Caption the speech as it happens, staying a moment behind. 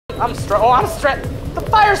I'm stressed. The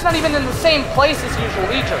fire's not even in the same place as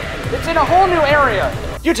usual either. It's in a whole new area.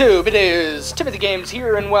 YouTube, it is Timothy Games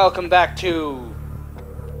here, and welcome back to,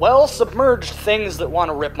 well, submerged things that want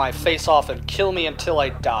to rip my face off and kill me until I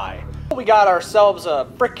die. We got ourselves a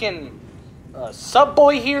frickin' sub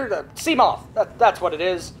boy here, the Seamoth. That's what it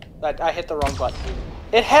is. I hit the wrong button.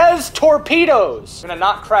 It has torpedoes. I'm gonna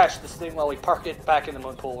not crash this thing while we park it back in the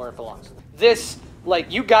moon pool where it belongs. This,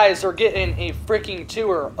 like, you guys are getting a freaking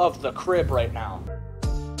tour of the crib right now.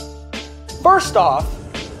 First off,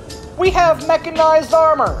 we have mechanized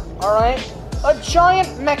armor, alright? A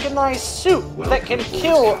giant mechanized suit that can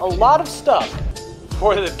kill a lot of stuff.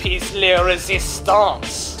 For the piece de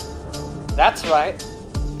resistance. That's right.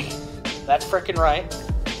 That's freaking right.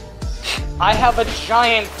 I have a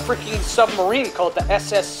giant freaking submarine called the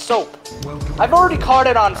SS Soap. I've already caught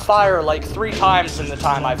it on fire like 3 times in the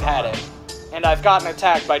time I've had it. And I've gotten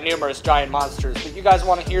attacked by numerous giant monsters. But you guys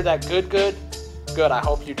want to hear that good? Good, I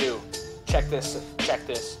hope you do. Check this, check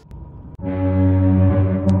this.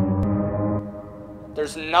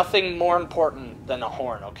 There's nothing more important than a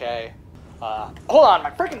horn, okay? Hold on, my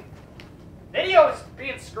freaking video is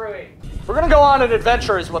being screwy. We're gonna go on an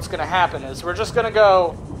adventure is what's gonna happen, is we're just gonna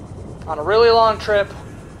go on a really long trip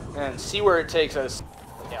and see where it takes us.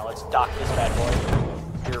 Yeah, let's dock this bad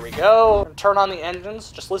boy. Here we go. Turn on the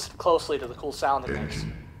engines. Just listen closely to the cool sound it makes.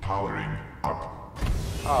 Powering up.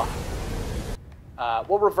 Oh.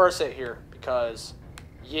 We'll reverse it here because,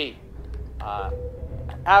 yee.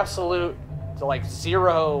 Absolute, like,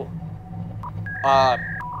 zero.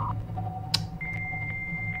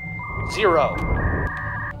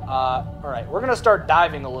 Alright, we're gonna start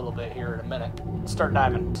diving a little bit here in a minute. Let's start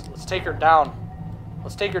diving. Let's take her down.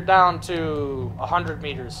 Let's take her down to 100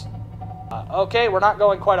 meters. Okay, we're not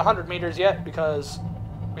going quite 100 meters yet because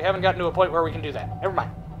we haven't gotten to a point where we can do that. Never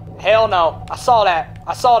mind. Hell no. I saw that.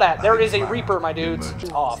 I saw that. There is a Reaper, my dudes.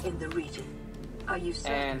 It's off.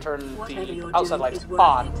 And turn the outside lights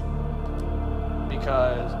on.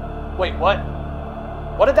 Because... Wait, what?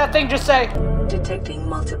 What did that thing just say? Detecting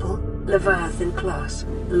multiple Leviathan class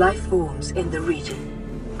life forms in the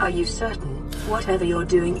region. Are you certain whatever you're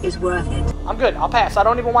doing is worth it? I'm good. I'll pass. I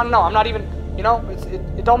don't even want to know. I'm not even, you know,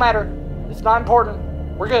 it don't matter. It's not important.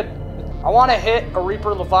 We're good. I want to hit a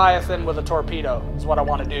Reaper Leviathan with a torpedo is what I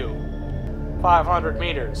want to do. 500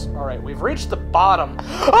 meters. All right, we've reached the bottom.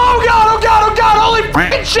 Oh god, oh god, oh god, holy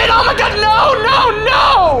f***ing shit, oh my god, no, no,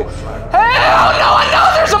 no! Hell no, I know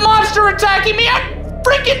there's a monster attacking me! I'm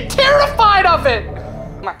freaking terrified of it!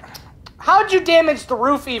 How'd you damage the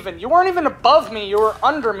roof even? You weren't even above me, you were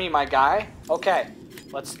under me, my guy. Okay,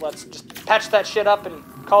 let's just patch that shit up and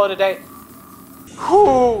call it a day.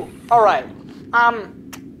 Whew, all right,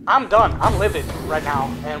 I'm done, I'm livid right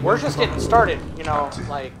now, and we're just getting started, you know,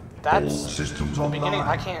 like, that's the beginning.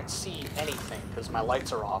 I can't see anything because my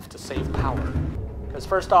lights are off to save power. Because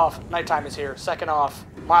first off, nighttime is here. Second off,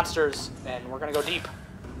 monsters, and we're gonna go deep.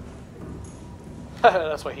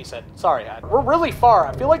 That's what he said. Sorry, we're really far.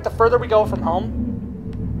 I feel like the further we go from home,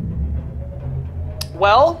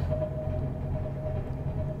 well,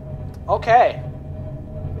 okay,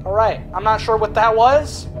 all right. I'm not sure what that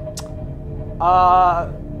was.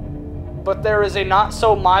 But there is a not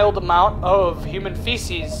so mild amount of human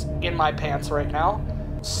feces in my pants right now.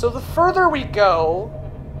 So the further we go,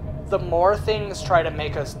 the more things try to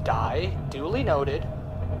make us die. Duly noted.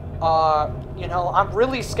 You know, I'm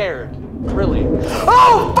really scared. Really.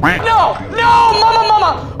 Oh, no! No!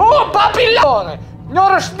 Mama! Oh, papillon!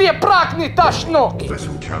 Norishnye prakni tashnoki.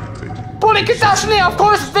 Vessel cavitating. Polikatashne, of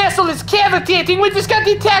course, vessel is cavitating. We just got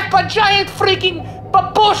attacked by giant freaking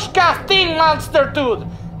babushka thing monster, dude.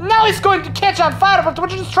 Now it's going to catch on fire, but we're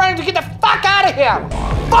just trying to get the fuck out of here!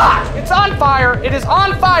 Fuck! It's on fire. It is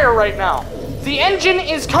on fire right now. The engine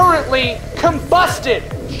is currently combusted.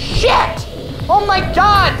 Shit! Oh my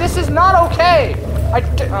god, this is not okay.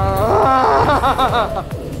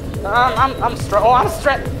 I'm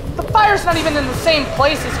stressed. The fire's not even in the same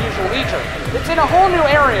place as usual either. It's in a whole new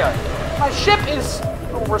area. My ship is...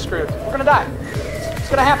 Oh, we're screwed. We're gonna die. It's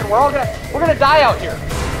gonna happen. We're gonna die out here.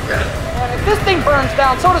 And if this thing burns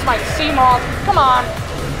down, so does my Seamoth. Come on.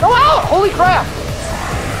 Go out! Holy crap!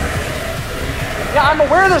 Yeah, I'm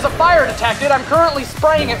aware there's a fire detected. I'm currently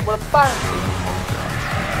spraying it with a fire.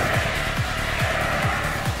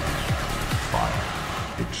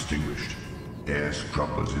 Fire extinguished. Air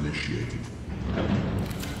scrubbers initiated.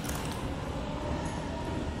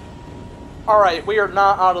 Alright, we are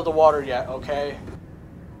not out of the water yet, okay?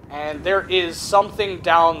 And there is something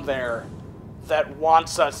down there that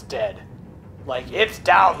wants us dead. Like, it's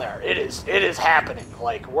down there. It is happening.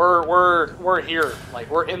 Like, we're here. Like,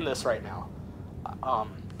 we're in this right now.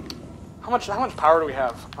 How much power do we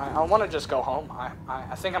have? I want to just go home.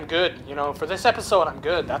 I think I'm good. You know, for this episode, I'm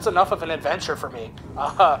good. That's enough of an adventure for me.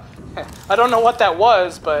 I don't know what that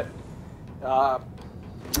was, but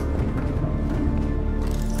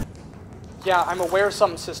yeah, I'm aware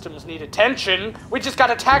some systems need attention. We just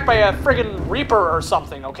got attacked by a friggin' Reaper or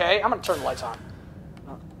something. Okay, I'm gonna turn the lights on.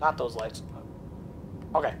 No, not those lights.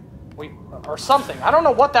 Okay, or something. I don't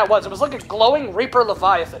know what that was. It was like a glowing Reaper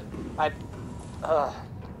Leviathan.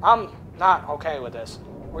 I'm not okay with this.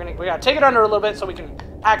 We gotta take it under a little bit so we can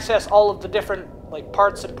access all of the different like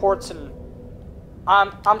parts and ports, and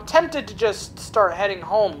I'm tempted to just start heading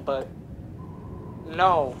home, but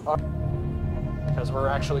no, because we're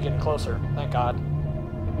actually getting closer. Thank God.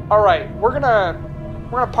 All right, we're gonna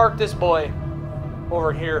park this boy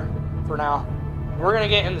over here for now. We're gonna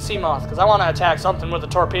get in the sea moth because I want to attack something with a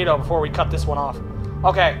torpedo before we cut this one off.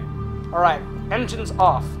 Okay. All right. Engines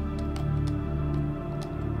off.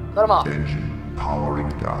 Let them off. Engine powering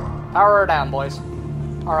down. Power her down, boys.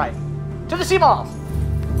 All right. To the sea moth.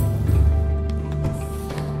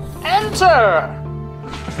 Enter.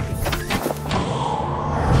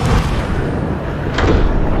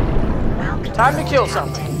 Time to kill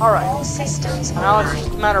something. All right. Now it's just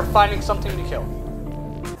a matter of finding something to kill.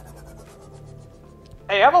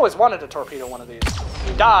 Hey, I've always wanted to torpedo one of these.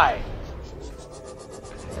 You die.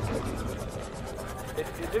 It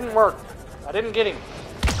didn't work. I didn't get him.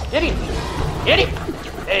 Get him! Get him!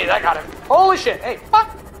 Hey, that got him. Holy shit. Hey,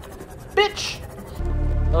 fuck! Bitch!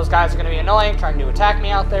 Those guys are gonna be annoying, trying to attack me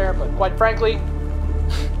out there, but quite frankly,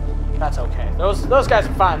 that's okay. Those guys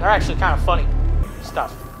are fine. They're actually kind of funny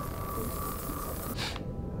stuff.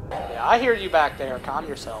 Yeah, I hear you back there. Calm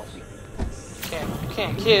yourself. You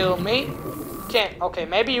can't kill me. Can't. Okay,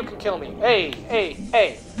 maybe you can kill me. Hey.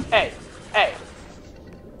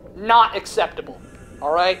 Not acceptable.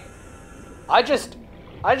 All right. I just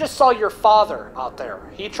saw your father out there.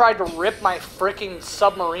 He tried to rip my freaking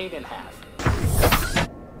submarine in half.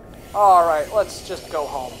 All right, let's just go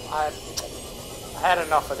home. I had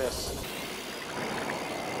enough of this.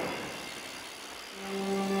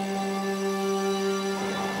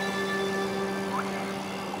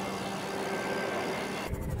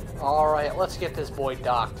 All right, let's get this boy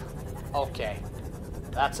docked. Okay,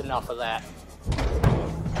 that's enough of that.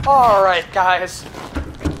 All right, guys.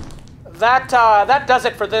 That does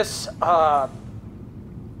it for this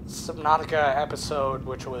Subnautica episode,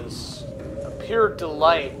 which was a pure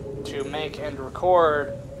delight to make and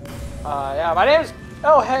record. Yeah, my name's...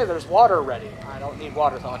 Oh, hey, there's water ready. I don't need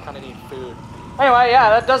water, though. I kind of need food. Anyway,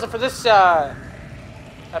 yeah, that does it for this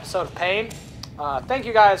episode of Pain. Thank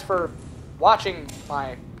you guys for watching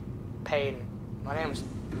my pain. My name is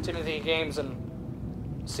Timothy Games, and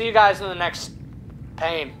see you guys in the next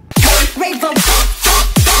Pain.